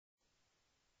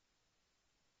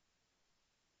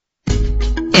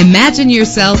Imagine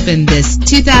yourself in this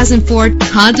 2004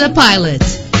 Honda Pilot.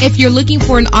 If you're looking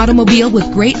for an automobile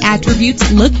with great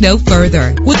attributes, look no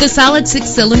further. With a solid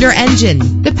 6-cylinder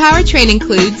engine, the powertrain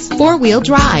includes 4-wheel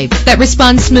drive that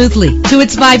responds smoothly to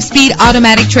its 5-speed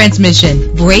automatic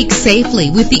transmission. Brake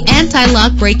safely with the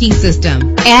anti-lock braking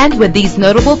system. And with these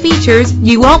notable features,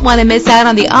 you won't want to miss out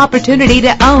on the opportunity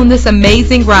to own this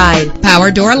amazing ride.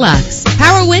 Power door locks,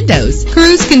 power windows,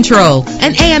 cruise control,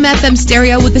 an AM/FM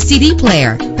stereo with a CD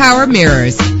player, power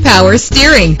mirrors, power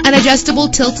steering, an adjustable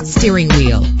tilt steering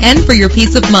wheel. And for your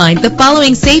peace of mind, the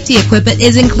following safety equipment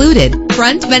is included: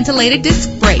 front ventilated disc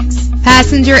brakes,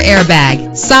 passenger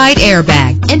airbag, side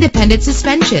airbag, independent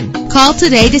suspension. Call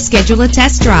today to schedule a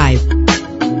test drive.